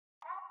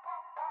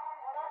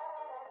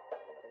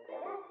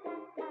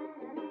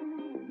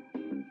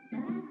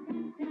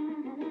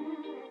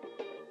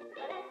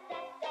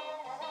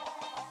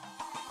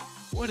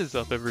What is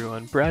up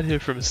everyone, Brad here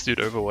from Astute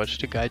Overwatch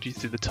to guide you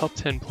through the top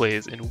 10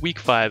 plays in Week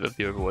 5 of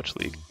the Overwatch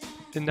League.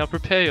 And now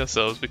prepare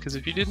yourselves, because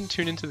if you didn't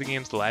tune into the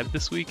games live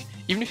this week,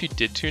 even if you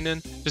did tune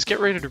in, just get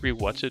ready to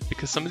rewatch it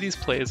because some of these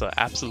plays are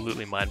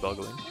absolutely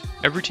mind-boggling.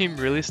 Every team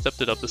really stepped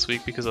it up this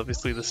week because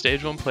obviously the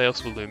Stage 1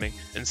 playoffs were looming,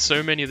 and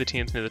so many of the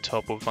teams near the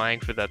top were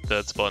vying for that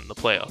third spot in the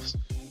playoffs.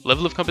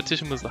 Level of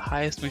competition was the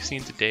highest we've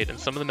seen to date, and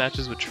some of the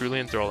matches were truly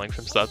enthralling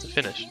from start to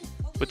finish.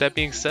 With that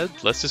being said,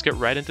 let's just get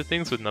right into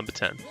things with number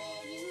 10.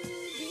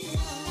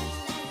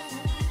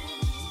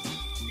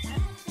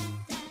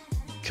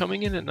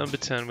 Coming in at number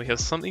 10, we have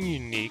something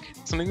unique,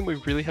 something that we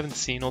really haven't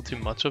seen all too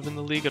much of in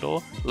the league at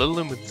all, let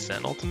alone with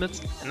Zen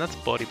ultimates, and that's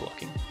body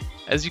blocking.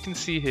 As you can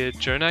see here,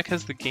 Jonak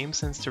has the game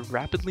sense to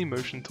rapidly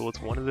motion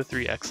towards one of the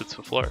 3 exits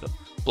for Florida,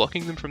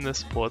 blocking them from their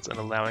supports and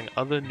allowing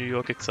other New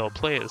York Excel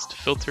players to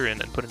filter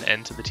in and put an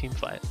end to the team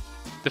fight.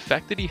 The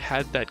fact that he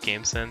had that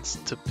game sense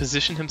to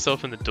position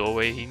himself in the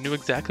doorway, he knew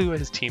exactly where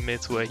his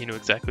teammates were, he knew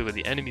exactly where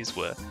the enemies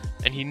were,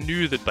 and he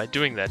knew that by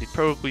doing that, he'd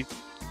probably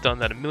done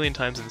that a million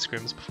times in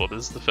scrims before, but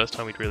this is the first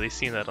time we'd really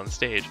seen that on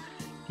stage.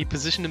 He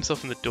positioned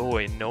himself in the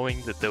doorway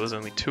knowing that there was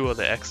only 2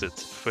 other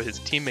exits for his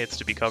teammates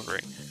to be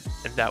covering,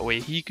 and that way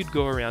he could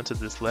go around to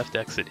this left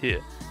exit here,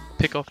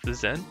 pick off the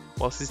Zen,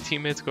 whilst his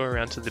teammates go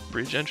around to the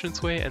bridge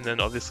entranceway and then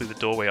obviously the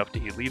doorway after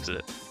he leaves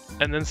it.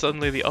 And then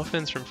suddenly the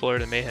offense from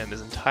Florida Mayhem is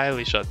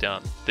entirely shut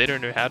down. They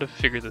don't know how to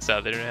figure this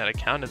out, they don't know how to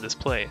counter this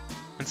play.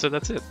 And so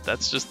that's it,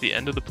 that's just the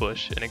end of the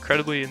push, an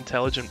incredibly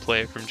intelligent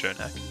play from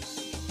Jonak.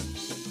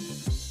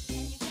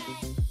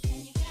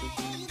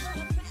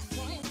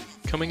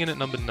 Coming in at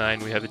number 9,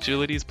 we have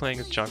Agilities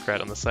playing as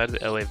Junkrat on the side of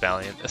the LA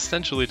Valiant,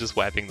 essentially just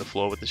wiping the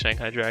floor with the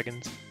Shanghai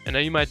Dragons. And now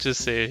you might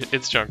just say,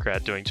 it's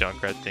Junkrat doing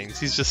Junkrat things,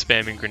 he's just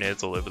spamming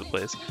grenades all over the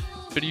place.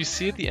 But you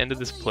see at the end of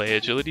this play,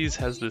 Agilities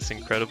has this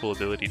incredible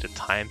ability to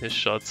time his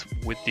shots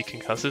with the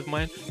concussive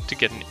mine to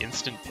get an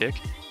instant pick.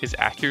 His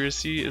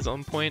accuracy is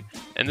on point,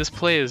 and this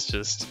play is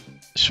just...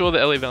 Sure,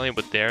 the LA Valiant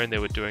were there and they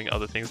were doing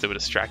other things, they were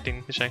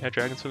distracting the Shanghai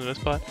Dragons for the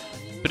most part,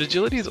 but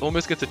Agilities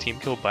almost gets a team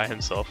kill by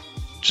himself.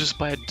 Just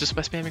by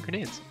spamming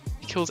grenades.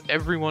 He kills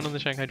everyone on the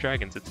Shanghai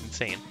Dragons, it's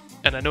insane.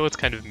 And I know it's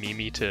kind of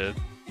memey to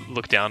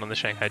look down on the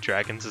Shanghai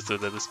Dragons as though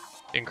they're this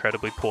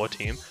incredibly poor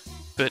team,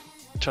 but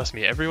trust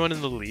me, everyone in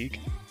the league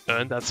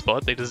earned that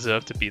spot, they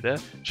deserve to be there.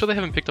 Sure, they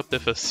haven't picked up their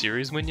first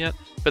series win yet,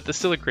 but they're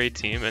still a great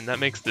team, and that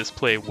makes this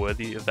play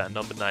worthy of that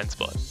number 9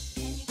 spot.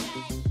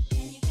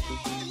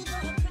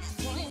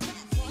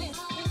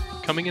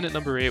 Coming in at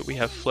number 8, we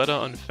have Fleta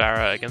on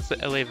Pharah against the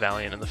LA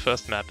Valiant in the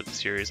first map of the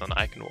series on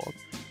Eichenwald.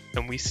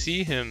 And we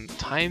see him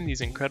time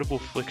these incredible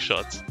flick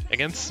shots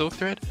against Silk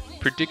Thread,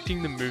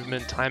 predicting the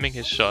movement, timing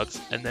his shots,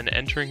 and then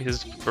entering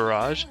his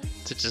barrage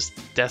to just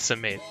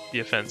decimate the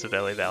offense of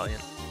LA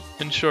Valiant.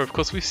 And sure, of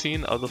course we've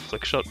seen other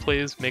flick shot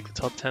plays make the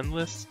top 10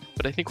 lists,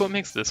 but I think what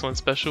makes this one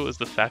special is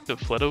the fact that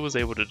Fleta was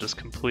able to just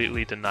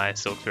completely deny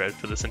Silk Thread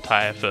for this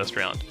entire first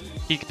round.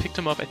 He picked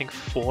him up I think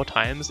 4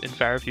 times in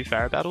Pharah v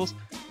Pharah battles,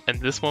 and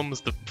this one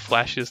was the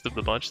flashiest of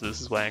the bunch,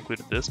 this is why I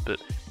included this,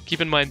 but keep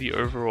in mind the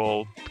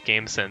overall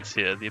game sense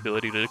here, the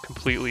ability to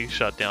completely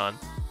shut down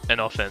an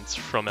offense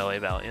from LA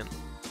Valiant.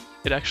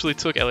 It actually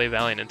took LA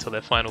Valiant until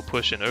their final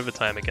push in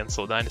overtime against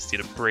Seoul Dynasty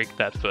to break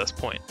that first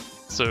point.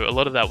 So a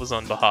lot of that was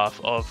on behalf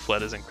of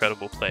Fleta's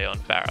incredible play on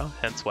Pharah,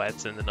 hence why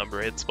it's in the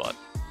number 8 spot.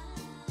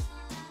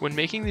 When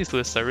making these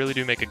lists, I really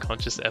do make a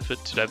conscious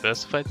effort to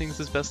diversify things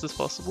as best as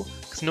possible,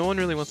 because no one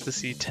really wants to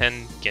see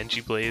 10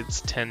 Genji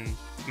Blades, 10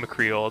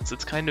 McCree ults,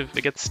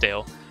 it gets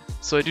stale.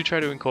 So I do try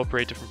to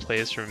incorporate different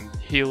plays from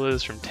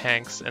healers, from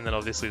tanks, and then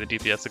obviously the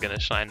DPS are going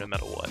to shine no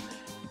matter what.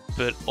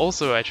 But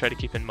also I try to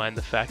keep in mind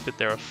the fact that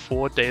there are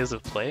 4 days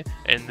of play,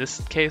 and in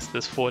this case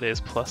there's 4 days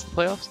plus the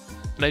playoffs,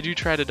 and I do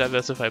try to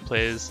diversify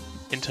plays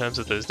in terms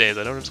of those days.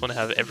 I don't just want to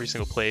have every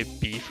single play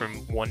be from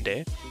one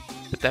day.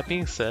 But that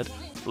being said,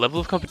 level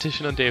of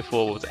competition on day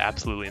 4 was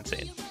absolutely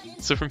insane.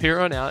 So from here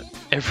on out,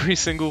 every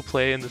single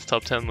play in this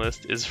top 10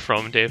 list is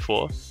from day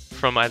 4,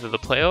 from either the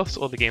playoffs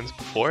or the games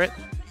before it.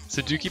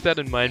 So do keep that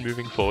in mind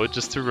moving forward,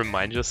 just to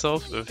remind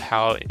yourself of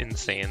how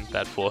insane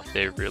that 4th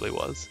day really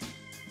was.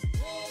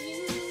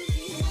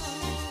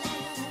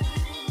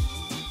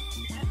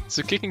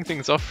 So kicking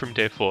things off from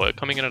day 4,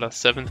 coming in at our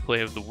 7th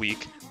play of the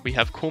week, we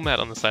have Coolmat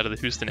on the side of the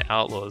Houston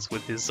Outlaws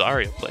with his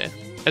Zarya play.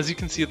 As you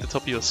can see at the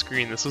top of your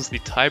screen, this was the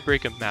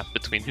tiebreaker map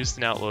between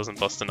Houston Outlaws and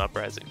Boston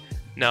Uprising.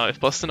 Now, if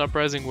Boston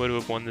Uprising were to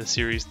have won this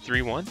series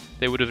 3-1,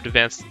 they would have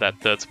advanced to that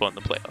 3rd spot in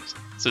the playoffs.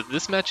 So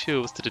this match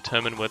here was to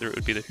determine whether it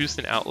would be the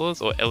Houston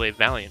Outlaws or LA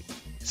Valiant,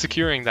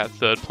 securing that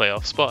 3rd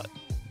playoff spot.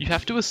 You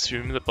have to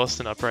assume that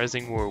Boston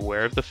Uprising were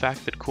aware of the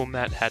fact that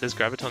Coolmat had his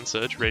Graviton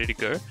Surge ready to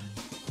go,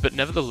 but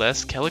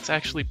nevertheless, Kelix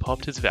actually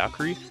popped his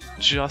Valkyrie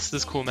just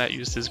as Coolmat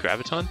used his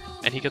Graviton,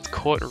 and he gets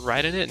caught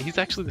right in it, and he's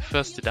actually the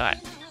first to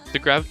die. The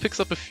Grav picks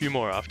up a few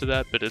more after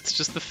that, but it's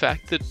just the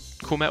fact that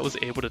Coolmat was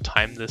able to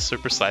time this so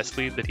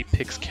precisely that he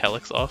picks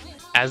Kelix off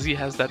as he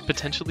has that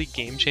potentially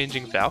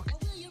game-changing Valk.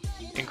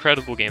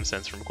 Incredible game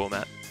sense from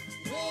Coolmat.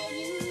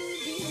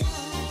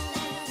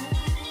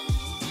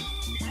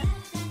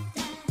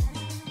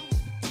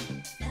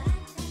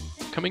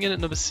 Coming in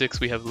at number 6,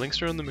 we have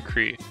Linkster on the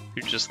McCree,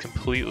 who just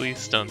completely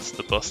stunts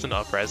the Boston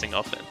Uprising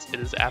offense. It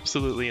is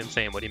absolutely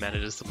insane what he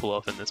manages to pull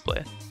off in this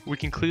play. We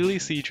can clearly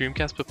see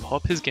Dreamcasper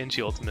pop his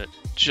Genji ultimate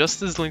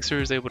just as Linkster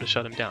is able to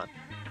shut him down.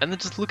 And then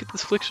just look at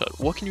this flick shot.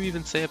 What can you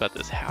even say about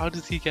this? How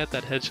does he get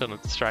that headshot on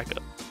the striker?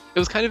 It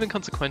was kind of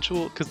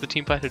inconsequential because the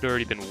teamfight had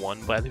already been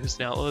won by the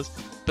Houston Outlaws,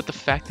 but the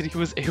fact that he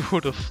was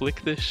able to flick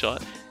this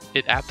shot,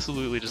 it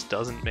absolutely just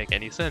doesn't make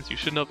any sense. You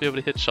should not be able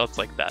to hit shots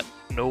like that.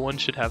 No one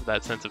should have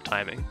that sense of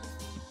timing.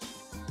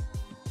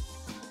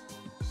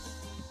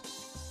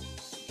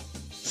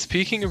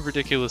 Speaking of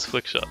ridiculous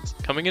flick shots,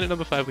 coming in at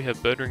number 5 we have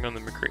Birdring on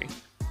the McCree.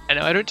 And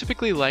now I don't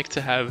typically like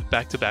to have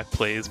back-to-back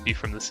plays be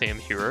from the same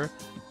hero,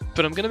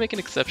 but I'm going to make an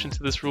exception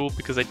to this rule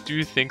because I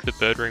do think that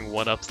Birdring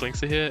one-ups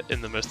Linkster here in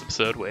the most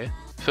absurd way.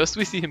 First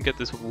we see him get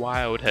this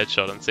wild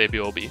headshot on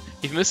Sabiolbi.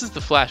 He misses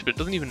the flash, but it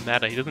doesn't even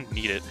matter, he doesn't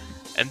need it.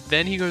 And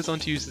then he goes on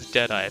to use his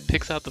Deadeye,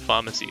 picks out the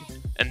pharmacy,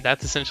 and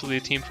that's essentially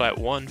a teamfight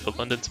 1 for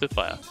London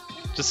Spitfire.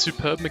 Just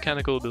superb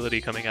mechanical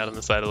ability coming out on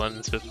the side of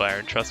London Spitfire,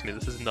 and trust me,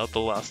 this is not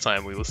the last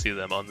time we will see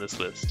them on this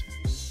list.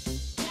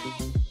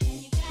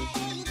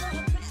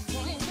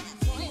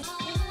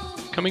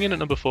 Coming in at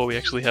number 4 we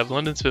actually have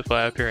London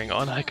Spitfire appearing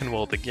on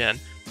Eichenwald again,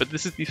 but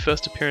this is the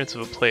first appearance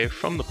of a play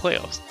from the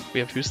playoffs. We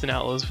have Houston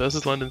Outlaws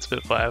versus London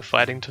Spitfire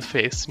fighting to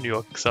face New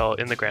York Excel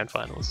in the grand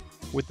finals.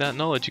 With that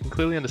knowledge, you can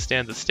clearly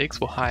understand that stakes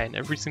were high and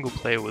every single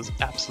play was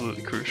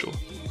absolutely crucial.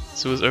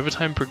 So as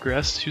overtime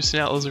progressed, Houston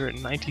Outlaws are at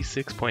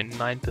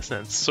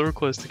 96.9%, so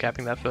close to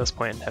capping that first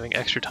point and having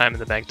extra time in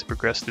the bank to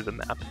progress through the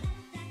map.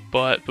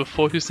 But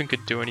before Houston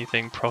could do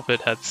anything,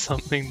 Prophet had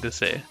something to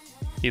say.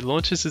 He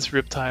launches his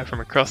Riptire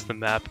from across the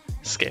map,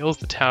 scales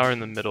the tower in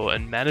the middle,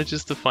 and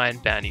manages to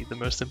find Banny, the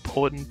most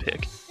important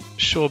pick.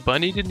 Sure,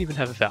 Bunny didn't even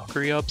have a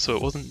Valkyrie up, so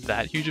it wasn't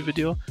that huge of a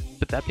deal,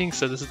 but that being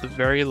said, this is the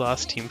very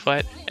last team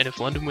fight, and if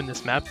London win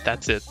this map,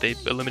 that's it, they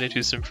eliminate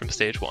Houston from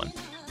stage 1.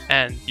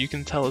 And you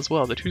can tell as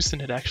well that Houston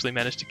had actually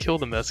managed to kill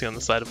the Mercy on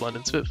the side of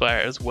London Spitfire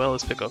as well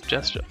as pick off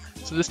Gesture.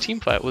 So this team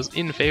fight was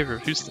in favor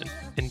of Houston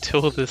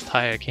until this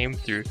tire came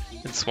through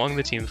and swung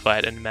the team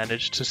fight and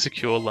managed to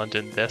secure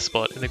London their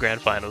spot in the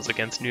grand finals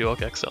against New York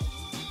XL.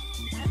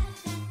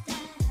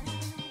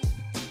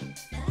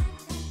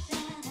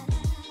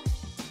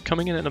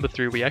 Coming in at number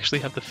 3, we actually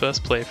have the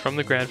first play from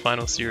the grand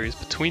final series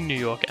between New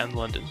York and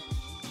London.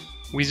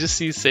 We just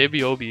see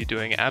Sabiolbi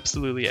doing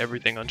absolutely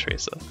everything on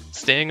Tracer,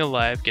 staying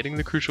alive, getting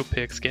the crucial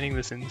picks, getting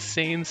this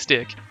insane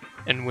stick,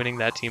 and winning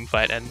that team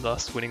fight and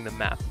thus winning the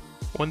map.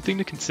 One thing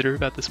to consider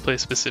about this play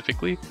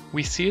specifically,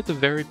 we see at the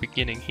very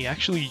beginning he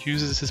actually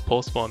uses his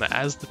pulse bomb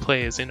as the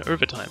play is in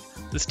overtime.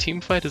 This team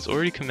fight has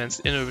already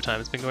commenced in overtime,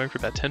 it's been going for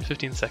about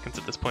 10-15 seconds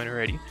at this point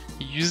already.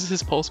 He uses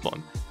his pulse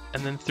bomb,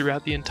 and then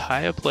throughout the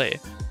entire play,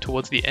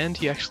 towards the end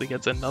he actually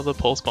gets another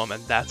pulse bomb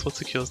and that's what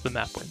secures the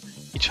map win.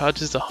 He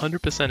charges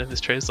 100% of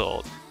his Tracer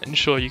ult, and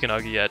sure you can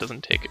argue yeah it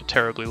doesn't take a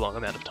terribly long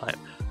amount of time,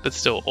 but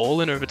still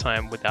all in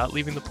overtime without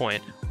leaving the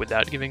point,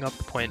 without giving up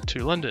the point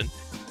to London,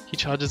 he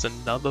charges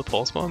another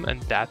pulse bomb and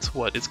that's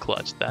what is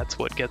clutch, that's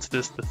what gets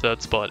this the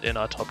 3rd spot in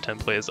our top 10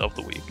 players of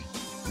the week.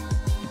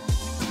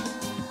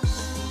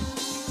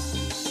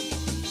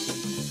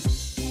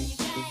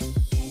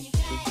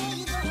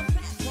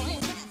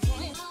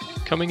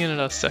 Coming in at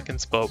our 2nd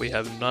spot, we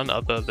have none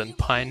other than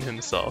Pine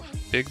himself,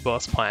 Big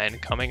Boss Pine,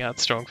 coming out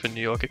strong for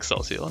New York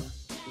Excelsior.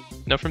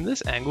 Now from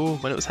this angle,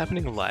 when it was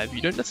happening live,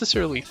 you don't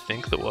necessarily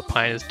think that what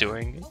Pine is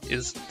doing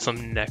is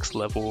some next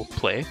level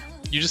play.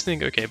 You just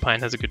think, okay, Pine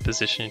has a good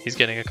position, he's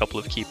getting a couple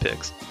of key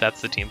picks, that's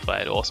the team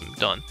fight, awesome,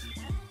 done.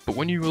 But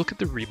when you look at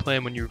the replay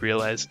and when you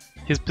realize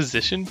his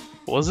position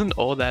wasn't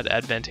all that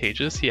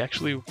advantageous, he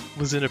actually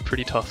was in a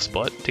pretty tough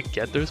spot to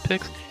get those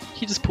picks,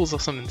 he just pulls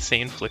off some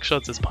insane flick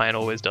shots as Pine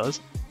always does,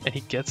 and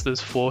he gets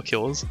those 4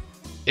 kills.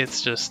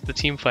 It's just, the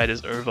team fight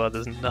is over,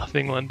 there's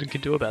nothing London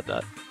can do about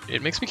that.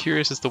 It makes me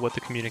curious as to what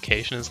the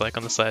communication is like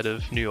on the side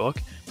of New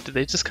York. Do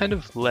they just kind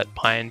of let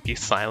Pine be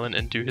silent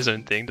and do his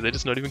own thing? Do they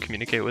just not even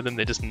communicate with him?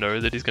 They just know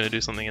that he's going to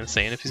do something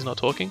insane if he's not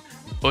talking?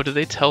 Or do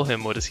they tell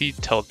him, or does he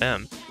tell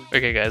them,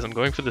 okay guys, I'm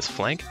going for this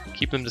flank,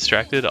 keep them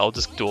distracted, I'll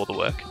just do all the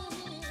work.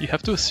 You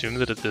have to assume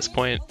that at this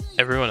point,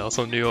 everyone else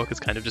on New York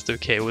is kind of just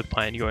okay with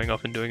Pine going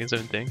off and doing his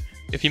own thing.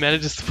 If he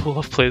manages to pull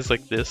off plays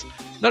like this,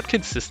 not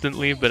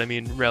consistently, but I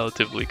mean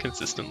relatively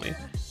consistently.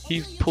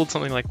 He pulled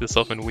something like this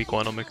off in week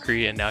 1 on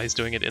McCree, and now he's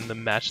doing it in the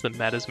match that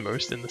matters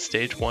most in the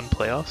stage 1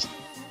 playoffs.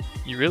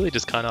 You really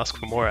just can't ask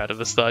for more out of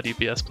a star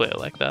DPS player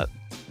like that.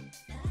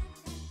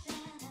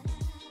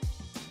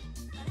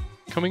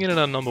 Coming in at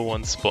our number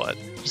 1 spot,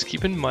 just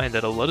keep in mind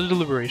that a lot of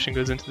deliberation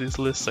goes into these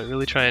lists. I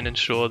really try and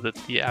ensure that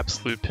the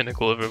absolute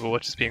pinnacle of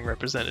Overwatch is being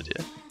represented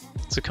here.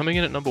 So coming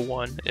in at number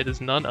 1, it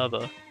is none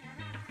other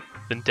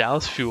than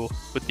Dallas Fuel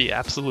with the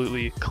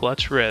absolutely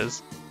clutch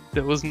res.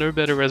 There was no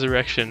better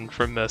resurrection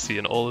from Mercy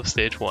in all of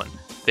stage 1.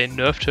 They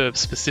nerfed her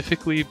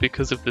specifically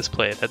because of this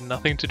play. It had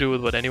nothing to do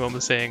with what anyone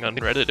was saying on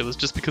Reddit, it was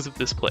just because of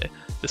this play.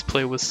 This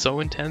play was so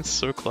intense,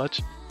 so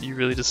clutch, you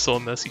really just saw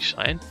Mercy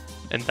shine,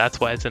 and that's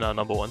why it's in our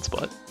number 1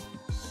 spot.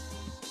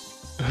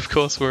 Of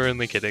course, we're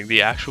only kidding.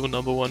 The actual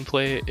number one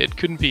play, it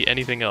couldn't be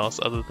anything else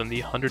other than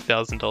the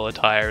 $100,000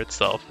 tire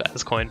itself,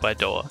 as coined by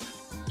Doa.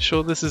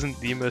 Sure, this isn't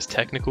the most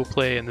technical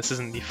play and this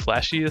isn't the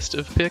flashiest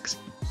of picks,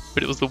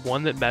 but it was the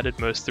one that mattered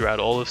most throughout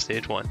all of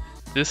Stage 1.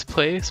 This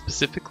play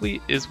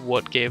specifically is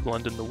what gave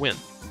London the win.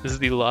 This is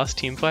the last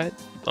team fight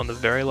on the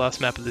very last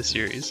map of the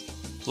series.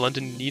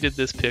 London needed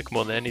this pick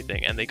more than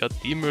anything, and they got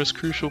the most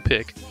crucial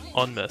pick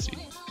on Mercy.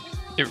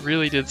 It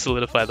really did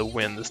solidify the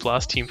win. This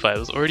last team fight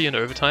was already in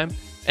overtime,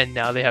 and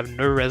now they have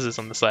no reses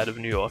on the side of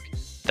New York.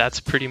 That's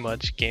pretty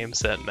much game,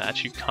 set,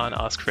 match. You can't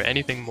ask for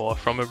anything more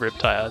from a rib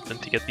tire than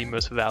to get the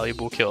most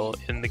valuable kill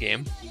in the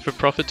game. For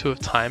Prophet to have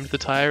timed the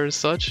tire as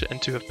such,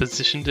 and to have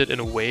positioned it in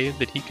a way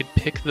that he could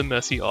pick the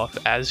Mercy off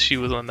as she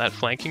was on that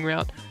flanking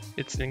route,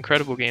 it's an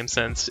incredible game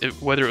sense,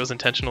 whether it was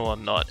intentional or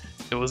not.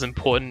 It was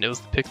important, it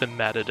was the pick that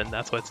mattered, and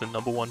that's why it's the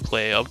number one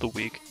play of the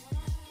week.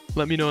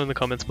 Let me know in the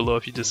comments below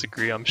if you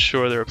disagree. I'm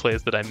sure there are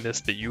plays that I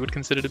missed that you would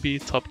consider to be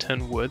top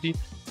 10 worthy,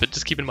 but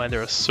just keep in mind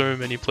there are so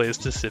many plays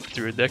to sift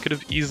through. There could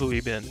have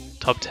easily been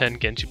top 10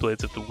 Genji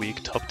plays of the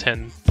week, top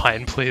 10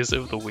 Pine plays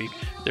of the week.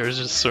 There is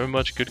just so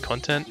much good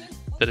content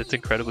that it's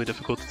incredibly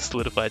difficult to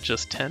solidify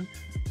just 10.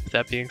 With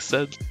that being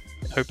said,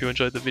 I hope you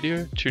enjoyed the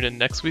video. Tune in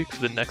next week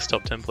for the next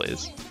top 10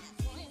 plays.